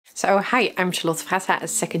So hi, I'm Charlotte Fraza, a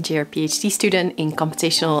second year PhD student in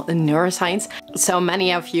Computational Neuroscience. So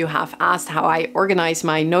many of you have asked how I organize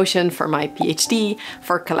my Notion for my PhD,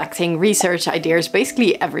 for collecting research ideas,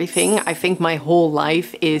 basically everything. I think my whole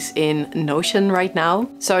life is in Notion right now.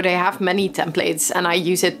 So they have many templates and I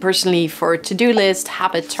use it personally for to-do list,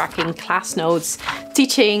 habit tracking, class notes,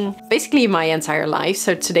 teaching, basically my entire life.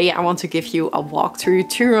 So today I want to give you a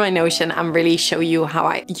walkthrough through my Notion and really show you how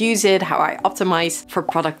I use it, how I optimize for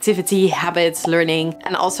productivity, habits, learning,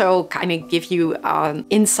 and also kind of give you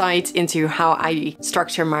insight into how I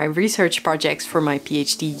structure my research projects for my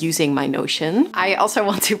PhD using my Notion. I also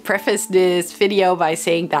want to preface this video by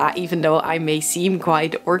saying that even though I may seem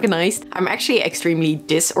quite organized, I'm actually extremely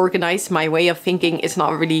disorganized. My way of thinking is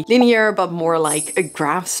not really linear, but more like a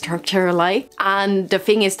graph structure like. And the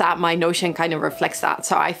thing is that my Notion kind of reflects that.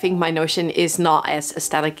 So I think my Notion is not as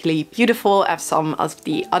aesthetically beautiful as some of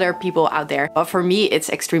the other people out there. But for me, it's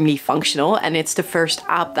extremely functional, and it's the first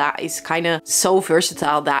app that is kind of so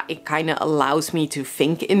versatile that it kind of allows me to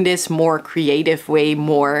think in this more creative way,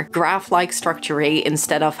 more graph-like structure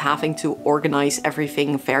instead of having to organize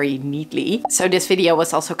everything very neatly. So this video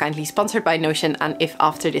was also kindly sponsored by Notion, and if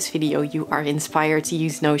after this video you are inspired to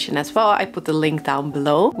use Notion as well, I put the link down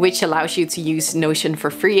below, which allows you to use Notion for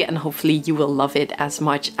free, and hopefully you will love it as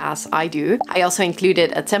much as I do. I also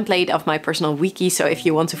included a template of my personal wiki, so if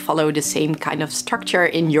you want to follow the same kind of structure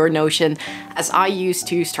in your Notion as I use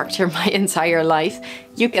to structure my entire life,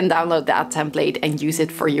 you can download that template and use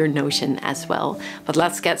it for your Notion as well. But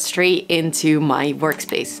let's get straight into my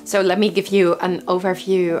workspace. So let me give you an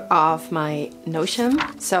overview of my Notion.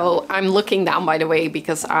 So I'm looking down, by the way,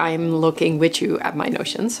 because I'm looking with you at my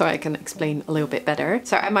Notion, so I can explain a little bit better.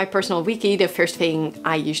 So at my personal wiki, the first thing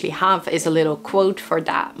I usually have is a little quote for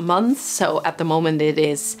that month. So at the moment it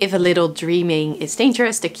is, "If a little dreaming is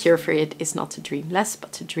dangerous, the cure for it is not to dream less,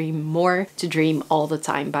 but to dream more, to dream all the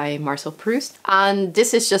time," by Marcel Proust. And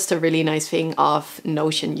this is just a really nice thing of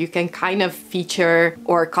Notion. You can kind of feature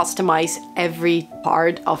or customize every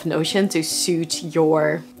part of Notion to suit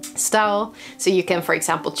your style. So you can, for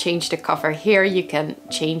example, change the cover here. You can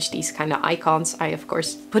change these kind of icons. I, of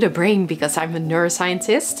course, put a brain because I'm a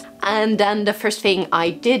neuroscientist. And then the first thing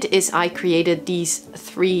I did is I created these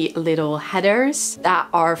 3 little headers that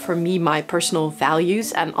are, for me, my personal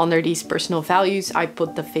values. And under these personal values, I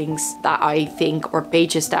put the things that I think, or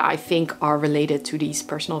pages that I think are related to these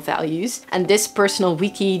personal values. And this personal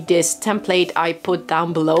wiki, this template, I put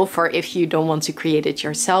down below for if you don't want to create it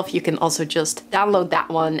yourself. You can also just download that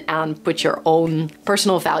one and put your own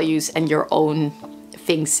personal values and your own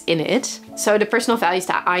things in it. So the personal values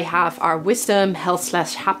that I have are wisdom,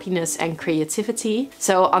 health/happiness, and creativity.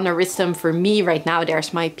 So under wisdom, for me right now,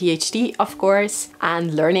 there's my PhD, of course,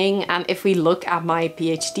 and learning. And if we look at my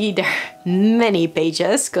PhD, there are many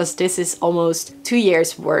pages because this is almost 2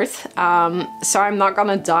 years worth. So I'm not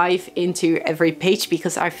gonna dive into every page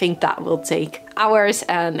because I think that will take hours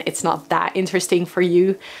and it's not that interesting for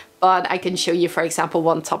you. But I can show you, for example,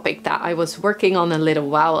 one topic that I was working on a little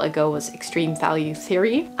while ago was extreme value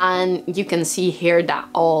theory. And you can see here that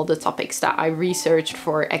all the topics that I researched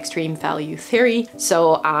for extreme value theory.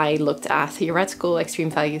 So I looked at theoretical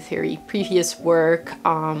extreme value theory, previous work,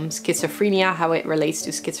 schizophrenia, how it relates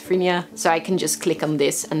to schizophrenia. So I can just click on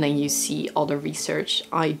this and then you see all the research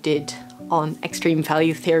I did on extreme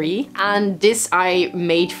value theory. And this I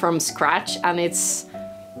made from scratch, and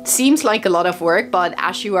seems like a lot of work, but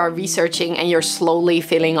as you are researching and you're slowly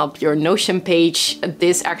filling up your Notion page,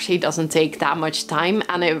 this actually doesn't take that much time,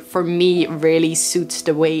 and it, for me, really suits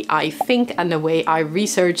the way I think and the way I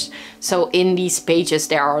research. So in these pages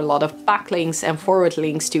there are a lot of backlinks and forward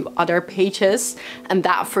links to other pages, and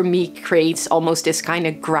that for me creates almost this kind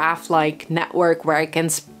of graph-like network where I can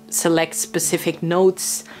select specific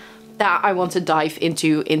notes that I want to dive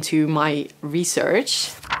into my research.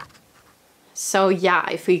 So yeah,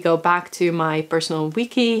 if we go back to my personal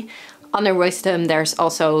wiki, under wisdom, there's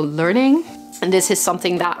also learning. And this is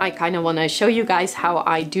something that I kind of want to show you guys how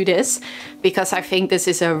I do this, because I think this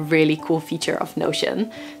is a really cool feature of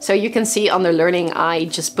Notion. So you can see under learning, I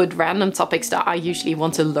just put random topics that I usually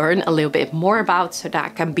want to learn a little bit more about. So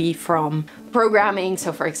that can be from programming.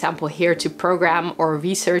 So for example, here to program, or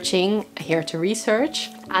researching, here to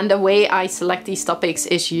research. And the way I select these topics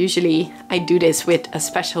is usually I do this with a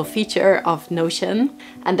special feature of Notion.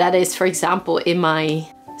 And that is, for example, in my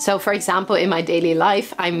daily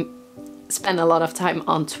life, I spend a lot of time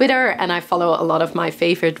on Twitter, and I follow a lot of my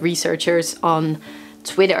favorite researchers on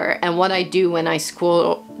Twitter. And what I do when I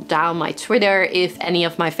scroll down my Twitter if any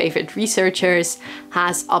of my favorite researchers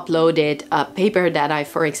has uploaded a paper that I,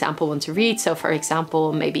 for example, want to read. So for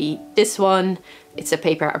example, maybe this one, it's a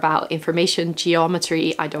paper about information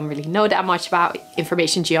geometry. I don't really know that much about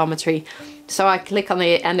information geometry. So I click on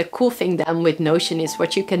it, and the cool thing then with Notion is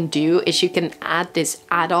what you can do is you can add this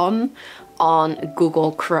add-on on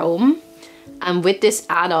Google Chrome. And with this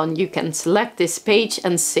add-on, you can select this page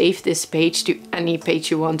and save this page to any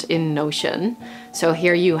page you want in Notion. So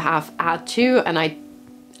here you have add to, and I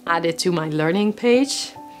add it to my learning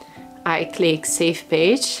page. I click save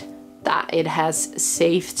page, that it has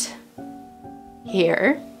saved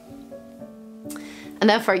here. And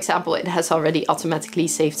then, for example, it has already automatically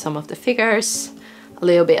saved some of the figures, a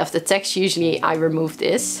little bit of the text. Usually I remove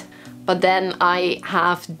this, but then I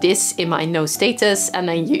have this in my no status, and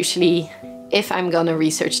then usually if I'm gonna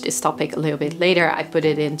research this topic a little bit later, I put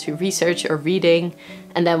it into research or reading.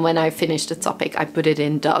 And then when I finish the topic, I put it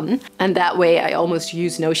in done. And that way I almost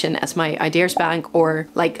use Notion as my ideas bank, or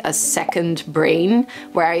like a second brain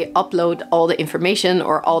where I upload all the information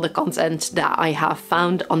or all the content that I have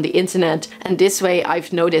found on the internet. And this way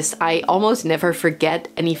I've noticed I almost never forget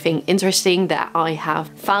anything interesting that I have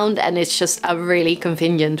found. And it's just a really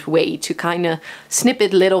convenient way to kind of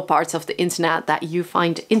snippet little parts of the internet that you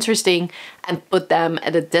find interesting and put them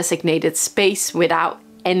at a designated space without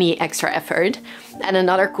any extra effort. And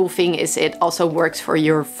another cool thing is it also works for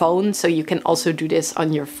your phone, so you can also do this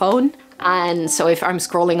on your phone. And so if I'm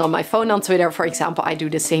scrolling on my phone on Twitter, for example, I do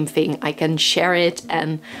the same thing. I can share it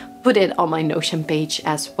and put it on my Notion page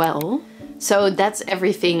as well. So that's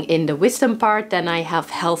everything in the wisdom part. Then I have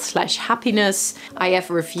health/happiness. I have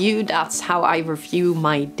review, that's how I review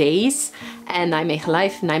my days. And Nijmegen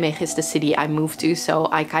Life, Nijmegen is the city I moved to. So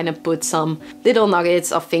I kind of put some little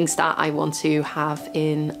nuggets of things that I want to have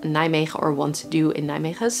in Nijmegen or want to do in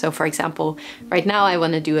Nijmegen. So for example, right now I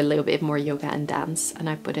want to do a little bit more yoga and dance, and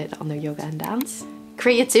I put it under yoga and dance.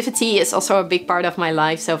 Creativity is also a big part of my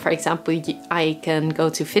life. So for example, I can go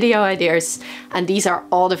to video ideas, and these are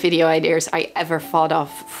all the video ideas I ever thought of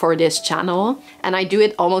for this channel. And I do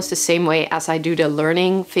it almost the same way as I do the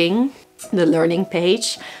learning thing, the learning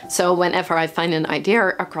page. So whenever I find an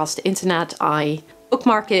idea across the internet, I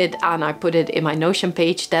bookmark it and I put it in my Notion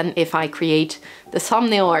page. Then if I create the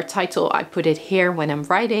thumbnail or title, I put it here when I'm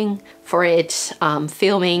writing for it,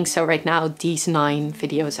 filming. So right now these 9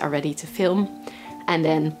 videos are ready to film and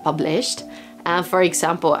then published. And for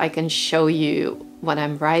example, I can show you what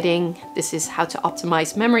I'm writing. This is how to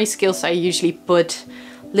optimize memory skills. I usually put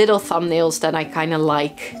little thumbnails that I kind of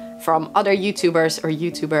like from other YouTubers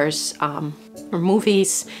or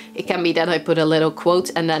movies. It can be that I put a little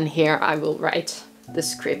quote, and then here I will write the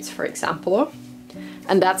script, for example.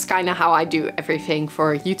 And that's kind of how I do everything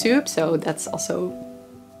for YouTube. So that's also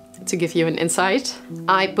to give you an insight.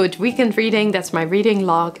 I put weekend reading, that's my reading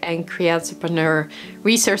log, and Creativepreneur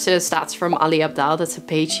resources, that's from Ali Abdal, that's a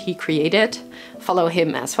page he created. Follow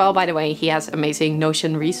him as well, by the way, he has amazing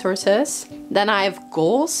Notion resources. Then I have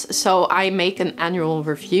goals, so I make an annual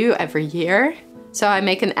review every year. So I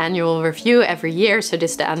make an annual review every year. So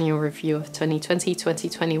this is the annual review of 2020,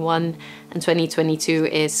 2021, and 2022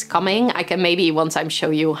 is coming. I can maybe one time show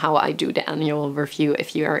you how I do the annual review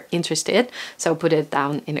if you are interested. So put it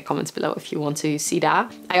down in the comments below if you want to see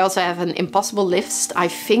that. I also have an impossible list. I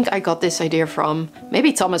think I got this idea from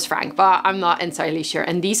maybe Thomas Frank, but I'm not entirely sure.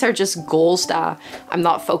 And these are just goals that I'm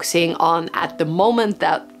not focusing on at the moment,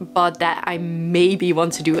 but that I maybe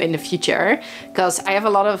want to do in the future. Because I have a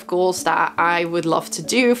lot of goals that I would love to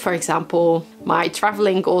do. For example, my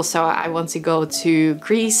traveling goal. So I want to go to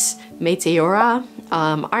Greece, Meteora,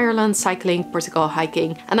 Ireland, cycling, Portugal,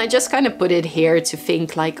 hiking. And I just kind of put it here to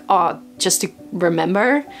think like, oh, just to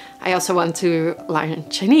remember. I also want to learn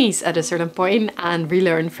Chinese at a certain point and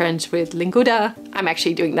relearn French with Linguda. I'm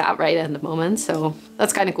actually doing that right at the moment, so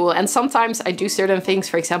that's kind of cool. And sometimes I do certain things,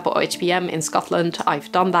 for example, OHBM in Scotland,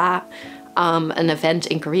 I've done that. An event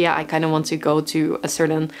in Korea, I kind of want to go to a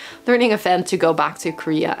certain learning event to go back to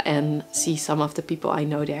Korea and see some of the people I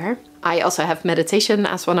know there. I also have meditation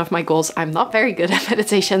as one of my goals. I'm not very good at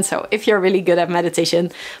meditation, so if you're really good at meditation,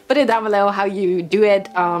 put it down below how you do it,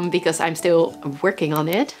 because I'm still working on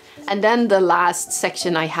it. And then the last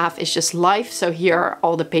section I have is just life. So here are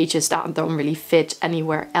all the pages that don't really fit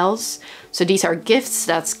anywhere else. So these are gifts.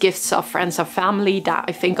 That's gifts of friends or family that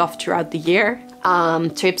I think of throughout the year.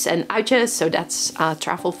 trips and ouches, so that's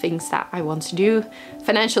travel things that I want to do.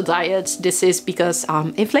 Financial diet, this is because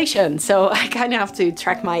inflation, so I kind of have to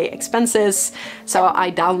track my expenses. So I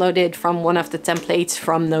downloaded from one of the templates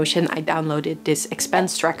from Notion, I downloaded this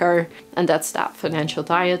expense tracker, and that's that financial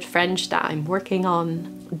diet. French that I'm working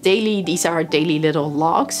on. Daily, these are daily little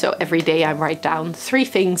logs, so every day I write down 3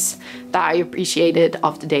 things that I appreciated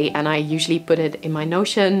of the day, and I usually put it in my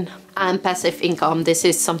Notion. And passive income, this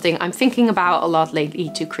is something I'm thinking about a lot lately,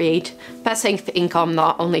 to create passive income,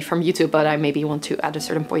 not only from YouTube, but I maybe want to at a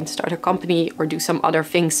certain point start a company or do some other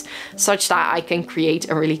things such that I can create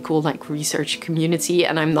a really cool like research community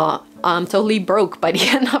and I'm not totally broke by the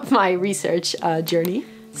end of my research journey.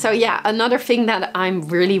 So yeah, another thing that I'm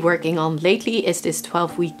really working on lately is this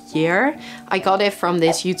 12-week year. I got it from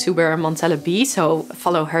this YouTuber Montella B, so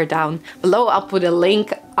follow her down below. I'll put a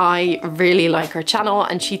link. I really like her channel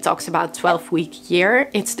and she talks about 12-week year.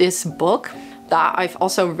 It's this book that I've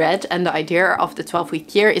also read, and the idea of the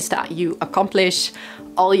 12-week year is that you accomplish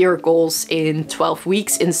all your goals in 12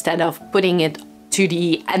 weeks instead of putting it to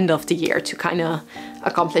the end of the year to kind of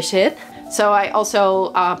accomplish it. So I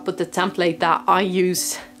also put the template that I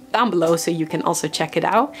use down below, so you can also check it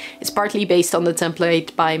out. It's partly based on the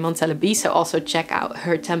template by Montella B, so also check out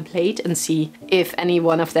her template and see if any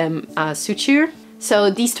one of them suits you.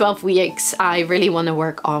 So these 12 weeks, I really want to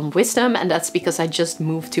work on wisdom, and that's because I just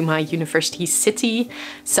moved to my university city.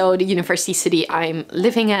 So the university city I'm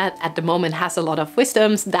living at the moment has a lot of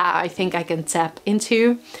wisdoms that I think I can tap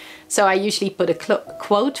into. So I usually put a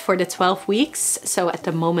quote for the 12 weeks. So at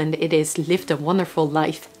the moment it is "Live the Wonderful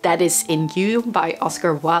Life That Is in You" by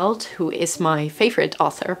Oscar Wilde, who is my favorite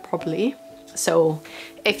author probably. So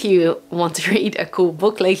if you want to read a cool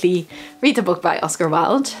book lately, read a book by Oscar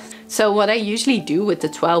Wilde. So what I usually do with the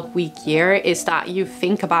 12-week year is that you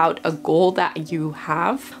think about a goal that you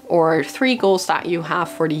have, or 3 goals that you have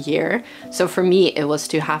for the year. So for me, it was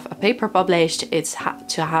to have a paper published, it's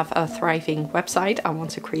to have a thriving website. I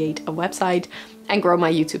want to create a website and grow my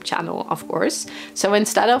YouTube channel, of course. So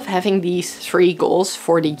instead of having these 3 goals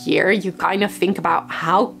for the year, you kind of think about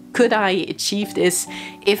how could I achieve this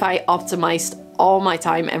if I optimized all my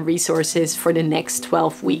time and resources for the next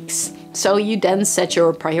 12 weeks. So you then set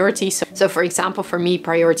your priorities. So for example, for me,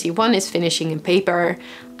 priority 1 is finishing in paper.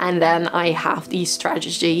 And then I have these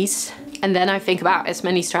strategies. And then I think about as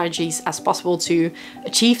many strategies as possible to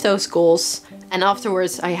achieve those goals. And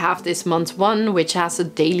afterwards I have this month 1, which has a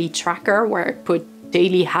daily tracker where I put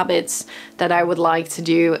daily habits that I would like to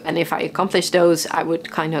do. And if I accomplish those, I would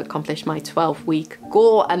kind of accomplish my 12-week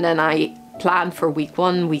goal. And then I plan for week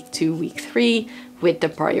 1, week 2, week 3 with the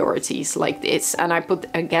priorities like this. And I put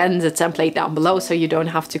again the template down below so you don't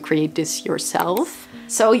have to create this yourself.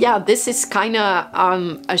 So yeah, this is kind of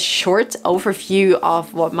a short overview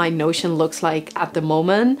of what my Notion looks like at the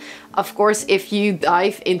moment. Of course, if you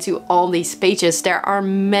dive into all these pages, there are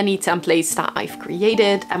many templates that I've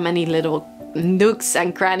created and many little nooks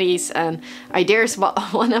and crannies and ideas. But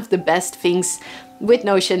one of the best things with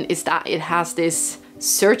Notion is that it has this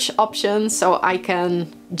search option, so I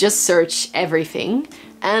can just search everything.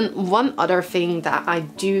 And one other thing that I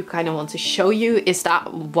do kind of want to show you is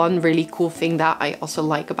that one really cool thing that I also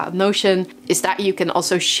like about Notion is that you can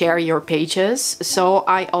also share your pages. So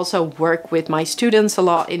I also work with my students a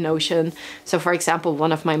lot in Notion. So for example,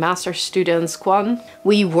 one of my master's students, Kwan,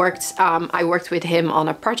 I worked with him on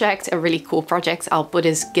a project, a really cool project. I'll put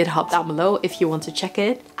his GitHub down below if you want to check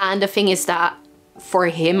it. And the thing is that for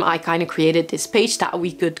him, I kind of created this page that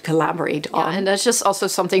we could collaborate on. And that's just also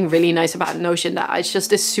something really nice about Notion, that it's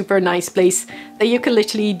just this super nice place that you can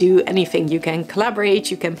literally do anything. You can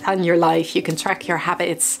collaborate, you can plan your life, you can track your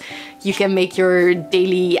habits, you can make your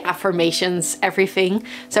daily affirmations, everything.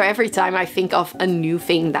 So every time I think of a new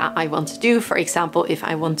thing that I want to do, for example, if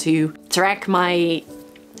I want to track my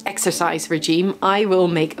exercise regime, I will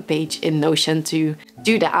make a page in Notion to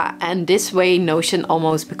do that. And this way Notion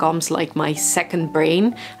almost becomes like my second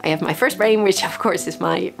brain. I have my first brain, which of course is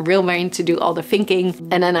my real brain to do all the thinking,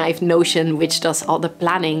 and then I have Notion, which does all the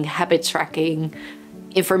planning, habit tracking,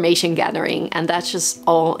 information gathering, and that's just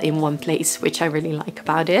all in one place, which I really like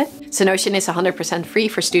about it. So Notion is 100% free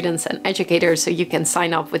for students and educators, so you can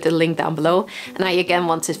sign up with the link down below. And I again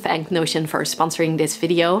want to thank Notion for sponsoring this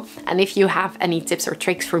video. And if you have any tips or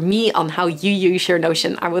tricks for me on how you use your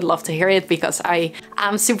Notion, I would love to hear it, because I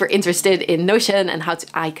am super interested in Notion and how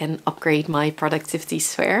I can upgrade my productivity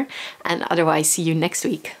sphere. And otherwise, see you next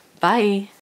week. Bye!